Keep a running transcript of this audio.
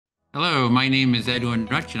Hello, my name is Edwin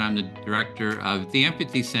Rutsch, and I'm the director of the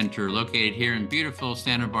Empathy Center located here in beautiful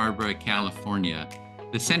Santa Barbara, California.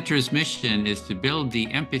 The center's mission is to build the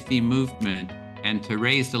empathy movement and to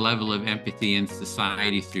raise the level of empathy in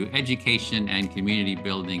society through education and community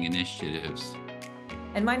building initiatives.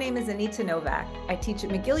 And my name is Anita Nowak. I teach at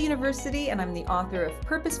McGill University, and I'm the author of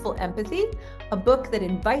Purposeful Empathy, a book that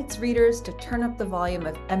invites readers to turn up the volume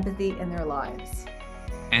of empathy in their lives.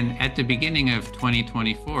 And at the beginning of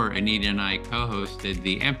 2024, Anita and I co-hosted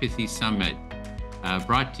the Empathy Summit,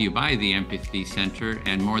 brought to you by the Empathy Center,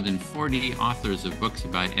 and more than 40 authors of books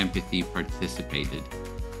about empathy participated.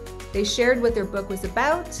 They shared what their book was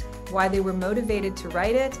about, why they were motivated to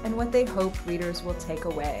write it, and what they hope readers will take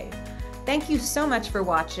away. Thank you so much for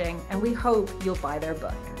watching, and we hope you'll buy their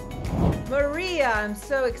book. Maria, I'm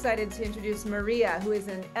so excited to introduce Maria, who is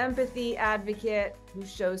an empathy advocate who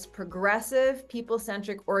shows progressive,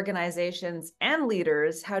 people-centric organizations and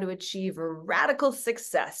leaders how to achieve radical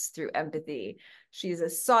success through empathy. She's a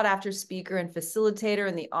sought-after speaker and facilitator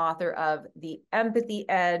and the author of The Empathy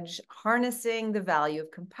Edge, Harnessing the Value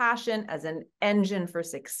of Compassion as an Engine for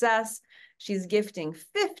Success. She's gifting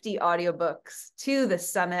 50 audiobooks to the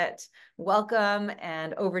summit. Welcome,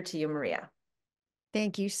 and over to you, Maria.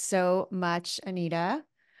 Thank you so much, Anita.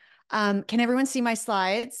 Can everyone see my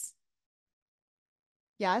slides?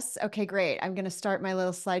 Yes? Okay, great. I'm going to start my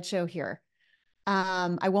little slideshow here.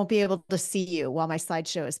 I won't be able to see you while my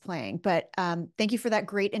slideshow is playing, but thank you for that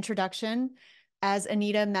great introduction. As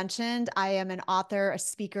Anita mentioned, I am an author, a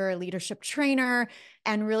speaker, a leadership trainer,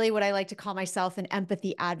 and really what I like to call myself an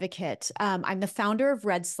empathy advocate. I'm the founder of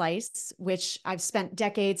Red Slice, which I've spent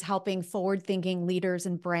decades helping forward-thinking leaders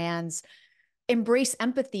and brands embrace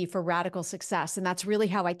empathy for radical success. And that's really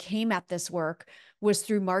how I came at this work, was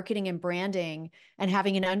through marketing and branding and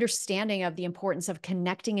having an understanding of the importance of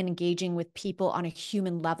connecting and engaging with people on a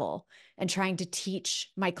human level and trying to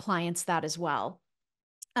teach my clients that as well.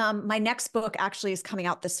 My next book actually is coming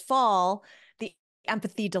out this fall, The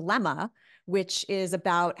Empathy Dilemma, which is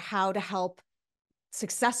about how to help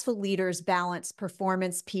successful leaders balance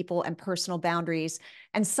performance, people, and personal boundaries.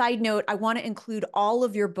 And side note, I want to include all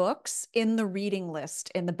of your books in the reading list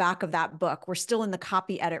in the back of that book. We're still in the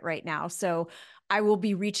copy edit right now, so I will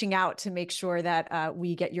be reaching out to make sure that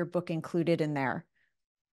we get your book included in there.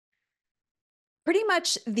 Pretty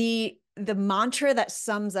much the mantra that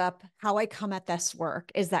sums up how I come at this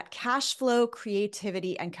work is that cash flow,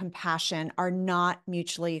 creativity, and compassion are not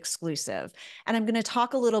mutually exclusive. And I'm going to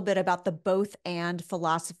talk a little bit about the both and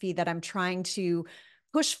philosophy that I'm trying to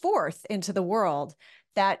push forth into the world,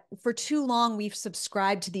 that for too long we've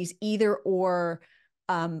subscribed to these either or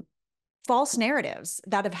false narratives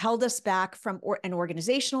that have held us back from an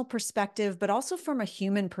organizational perspective, but also from a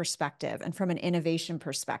human perspective and from an innovation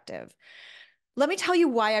perspective. Let me tell you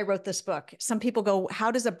why I wrote this book. Some people go, how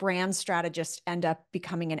does a brand strategist end up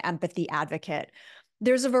becoming an empathy advocate?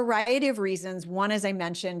 There's a variety of reasons. One, as I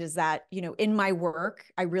mentioned, is that, in my work,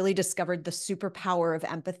 I really discovered the superpower of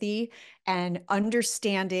empathy and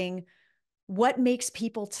understanding what makes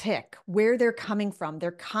people tick, where they're coming from,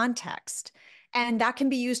 their context. And that can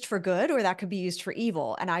be used for good or that could be used for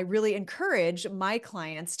evil. And I really encourage my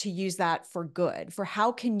clients to use that for good, for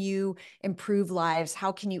how can you improve lives?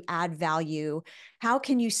 How can you add value? How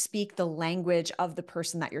can you speak the language of the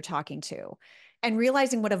person that you're talking to? And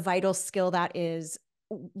realizing what a vital skill that is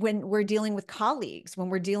when we're dealing with colleagues, when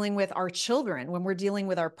we're dealing with our children, when we're dealing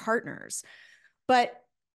with our partners. But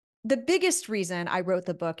the biggest reason I wrote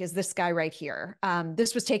the book is this guy right here.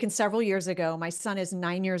 This was taken several years ago. My son is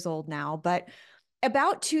 9 years old now, but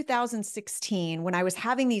about 2016, when I was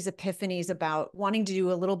having these epiphanies about wanting to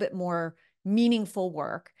do a little bit more meaningful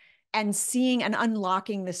work and seeing and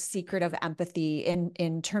unlocking the secret of empathy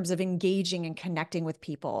in terms of engaging and connecting with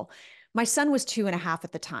people, my son was 2.5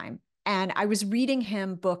 at the time. And I was reading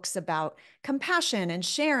him books about compassion and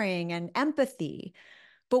sharing and empathy.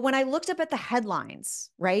 But when I looked up at the headlines,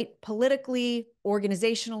 right, politically,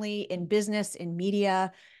 organizationally, in business, in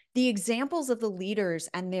media, the examples of the leaders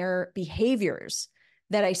and their behaviors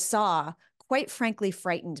that I saw, quite frankly,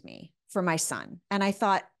 frightened me for my son. And I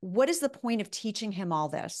thought, what is the point of teaching him all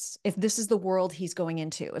this if this is the world he's going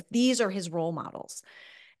into, if these are his role models?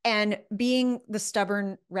 And being the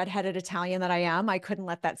stubborn redheaded Italian that I am, I couldn't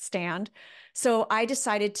let that stand. So I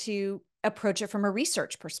decided to approach it from a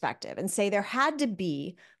research perspective and say there had to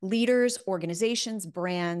be leaders, organizations,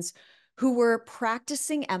 brands who were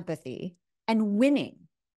practicing empathy and winning.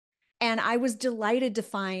 And I was delighted to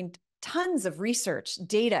find tons of research,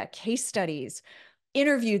 data, case studies,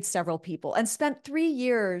 interviewed several people, and spent 3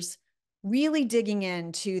 years really digging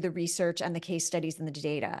into the research and the case studies and the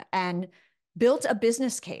data. And built a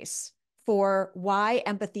business case for why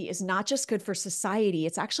empathy is not just good for society,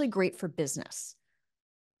 it's actually great for business.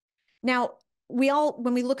 Now,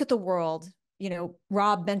 when we look at the world,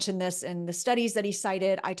 Rob mentioned this in the studies that he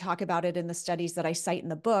cited. I talk about it in the studies that I cite in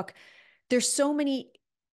the book. There's so many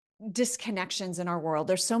disconnections in our world.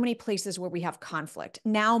 There's so many places where we have conflict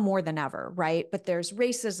now more than ever, right? But there's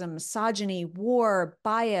racism, misogyny, war,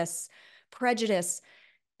 bias, prejudice.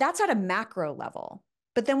 That's at a macro level.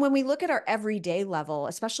 But then when we look at our everyday level,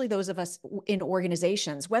 especially those of us in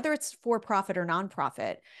organizations, whether it's for-profit or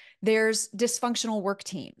nonprofit, there's dysfunctional work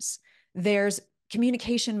teams, there's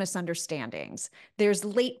communication misunderstandings, there's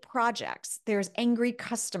late projects, there's angry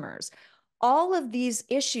customers. All of these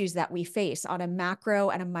issues that we face on a macro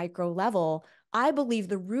and a micro level, I believe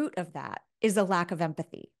the root of that is a lack of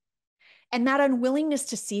empathy. And that unwillingness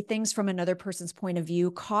to see things from another person's point of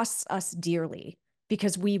view costs us dearly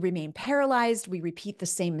because we remain paralyzed, we repeat the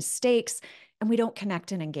same mistakes, and we don't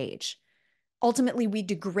connect and engage. Ultimately, we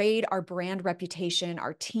degrade our brand reputation,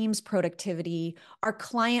 our team's productivity, our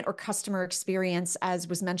client or customer experience, as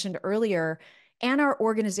was mentioned earlier, and our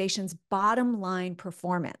organization's bottom line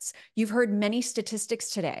performance. You've heard many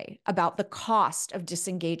statistics today about the cost of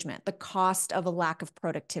disengagement, the cost of a lack of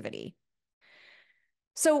productivity.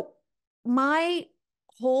 So my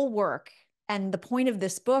whole work and the point of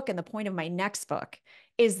this book and the point of my next book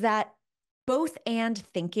is that both and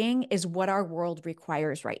thinking is what our world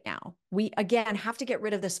requires right now. We, again, have to get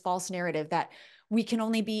rid of this false narrative that we can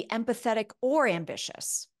only be empathetic or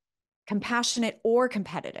ambitious, compassionate or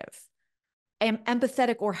competitive,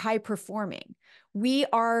 empathetic or high performing. We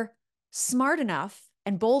are smart enough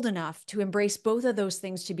and bold enough to embrace both of those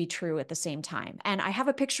things to be true at the same time. And I have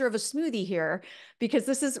a picture of a smoothie here because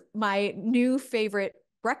this is my new favorite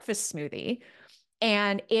breakfast smoothie.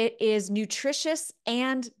 And it is nutritious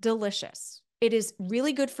and delicious. It is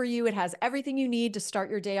really good for you. It has everything you need to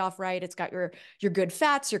start your day off right. It's got your good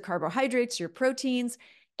fats, your carbohydrates, your proteins,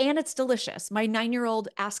 and it's delicious. My 9-year-old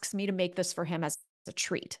asks me to make this for him as a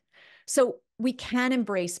treat. So we can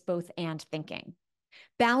embrace both and thinking.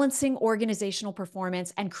 Balancing organizational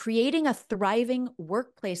performance and creating a thriving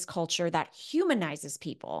workplace culture that humanizes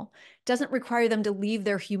people doesn't require them to leave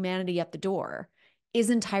their humanity at the door is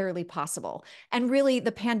entirely possible. And really,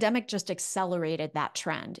 the pandemic just accelerated that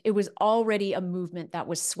trend. It was already a movement that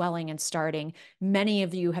was swelling and starting. Many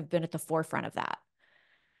of you have been at the forefront of that.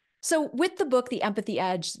 So with the book, The Empathy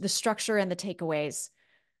Edge, the structure and the takeaways,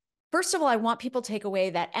 first of all, I want people to take away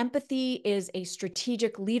that empathy is a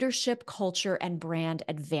strategic leadership, culture, and brand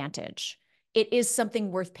advantage. It is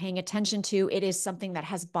something worth paying attention to. It is something that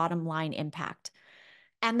has bottom line impact.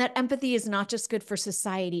 And that empathy is not just good for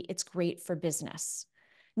society, it's great for business.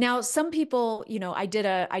 Now, some people, I did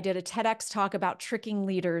a TEDx talk about tricking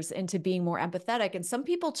leaders into being more empathetic, and some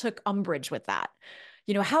people took umbrage with that.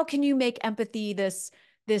 How can you make empathy this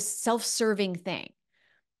self-serving thing?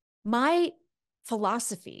 My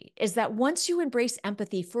philosophy is that once you embrace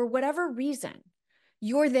empathy for whatever reason,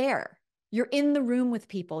 you're there. You're in the room with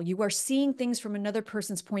people. You are seeing things from another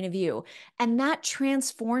person's point of view, and that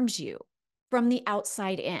transforms you from the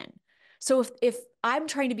outside in. So if I'm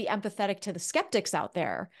trying to be empathetic to the skeptics out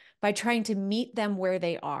there by trying to meet them where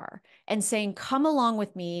they are and saying, come along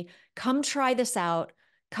with me, come try this out,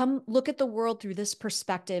 come look at the world through this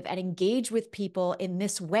perspective and engage with people in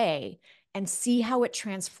this way and see how it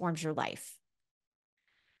transforms your life.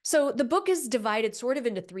 So the book is divided sort of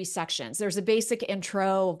into 3 sections. There's a basic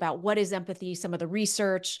intro about what is empathy, some of the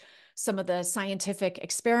research, some of the scientific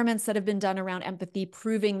experiments that have been done around empathy,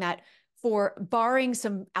 proving that for barring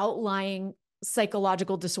some outlying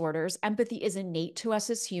psychological disorders, empathy is innate to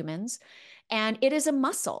us as humans, and it is a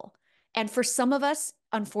muscle. And for some of us,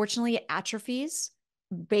 unfortunately, it atrophies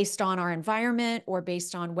based on our environment or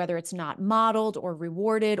based on whether it's not modeled or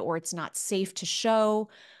rewarded or it's not safe to show,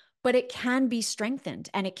 but it can be strengthened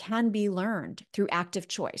and it can be learned through active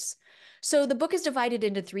choice. So the book is divided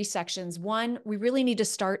into 3 sections. 1, we really need to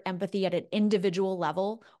start empathy at an individual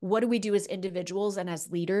level. What do we do as individuals and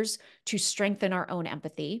as leaders to strengthen our own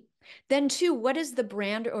empathy? Then 2, what is the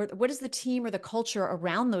brand or what is the team or the culture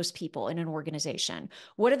around those people in an organization?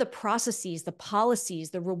 What are the processes, the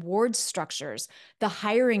policies, the reward structures, the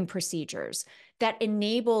hiring procedures that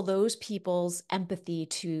enable those people's empathy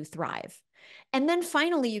to thrive? And then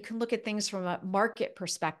finally, you can look at things from a market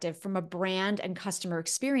perspective, from a brand and customer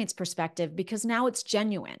experience perspective, because now it's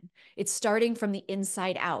genuine. It's starting from the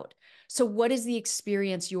inside out. So what is the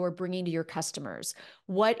experience you're bringing to your customers?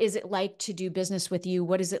 What is it like to do business with you?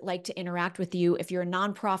 What is it like to interact with you? If you're a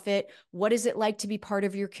nonprofit, what is it like to be part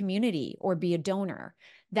of your community or be a donor?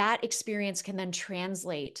 That experience can then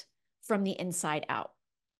translate from the inside out.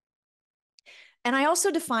 And I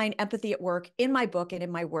also define empathy at work in my book and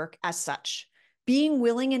in my work as such: being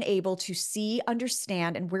willing and able to see,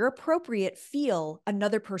 understand, and where appropriate, feel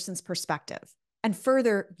another person's perspective, and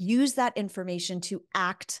further use that information to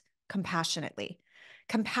act compassionately.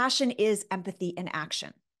 Compassion is empathy in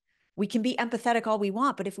action. We can be empathetic all we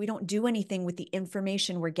want, but if we don't do anything with the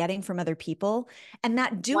information we're getting from other people, and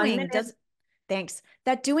that doing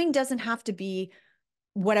doesn't have to be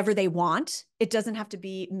whatever they want. It doesn't have to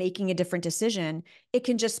be making a different decision. It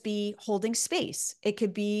can just be holding space. It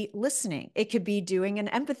could be listening. It could be doing an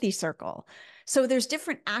empathy circle. So there's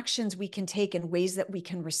different actions we can take and ways that we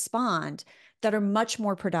can respond that are much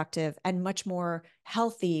more productive and much more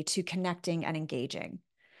healthy to connecting and engaging.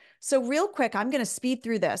 So real quick, I'm going to speed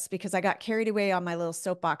through this because I got carried away on my little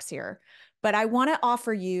soapbox here, but I want to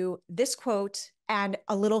offer you this quote and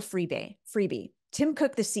a little freebie. Tim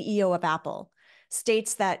Cook, the CEO of Apple,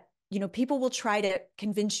 states that, people will try to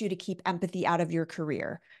convince you to keep empathy out of your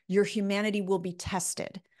career. Your humanity will be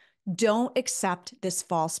tested. Don't accept this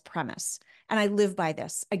false premise. And I live by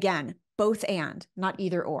this. Again, both and, not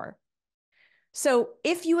either or. So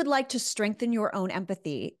if you would like to strengthen your own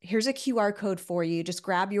empathy, here's a QR code for you. Just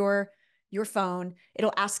grab your phone.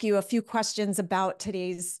 It'll ask you a few questions about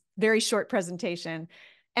today's very short presentation.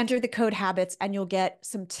 Enter the code HABITS and you'll get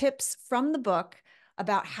some tips from the book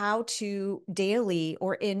about how to daily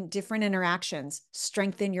or in different interactions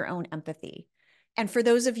strengthen your own empathy. And for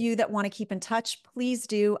those of you that want to keep in touch, please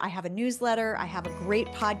do. I have a newsletter. I have a great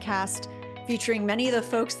podcast featuring many of the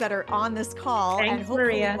folks that are on this call. Thanks, and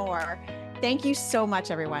hopefully Maria. more. Thank you so much,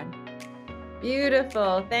 everyone.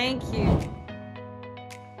 Beautiful. Thank you.